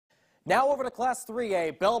Now over to Class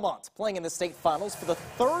 3A, Bellmont playing in the state finals for the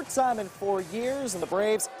third time in 4 years, and the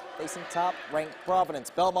Braves facing top-ranked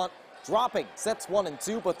Providence. Bellmont dropping sets 1 and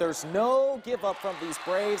 2, but there's no give up from these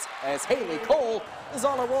Braves as Haley Cole is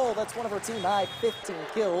on a roll. That's one of her team-high 15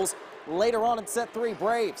 kills. Later on in set 3,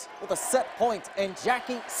 Braves with a set point, and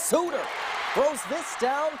Jackie Suter throws this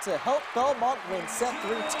down to help Bellmont win set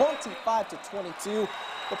 3, 25-22.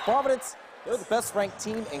 But Providence, they're the best-ranked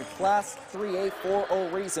team in Class 3A for a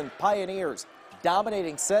reason. Pioneers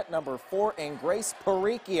dominating set number 4 in Grace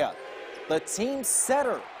Parikia, the team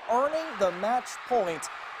setter, earning the match point,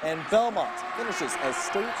 and Bellmont finishes as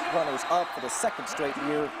state runners-up for the second straight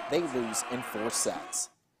year. They lose in 4 sets.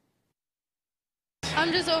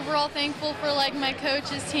 I'm just overall thankful for my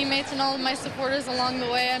coaches, teammates, and all of my supporters along the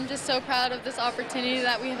way. I'm just so proud of this opportunity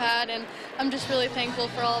that we've had, and I'm just really thankful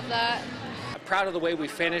for all of that. I'm proud of the way we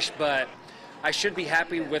finished, but I should be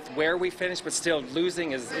happy with where we finished, but still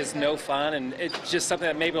losing is no fun, and it's just something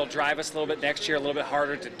that maybe will drive us a little bit next year, a little bit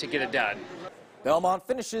harder to get it done. Bellmont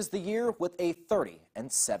finishes the year with a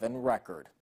 30-7 record.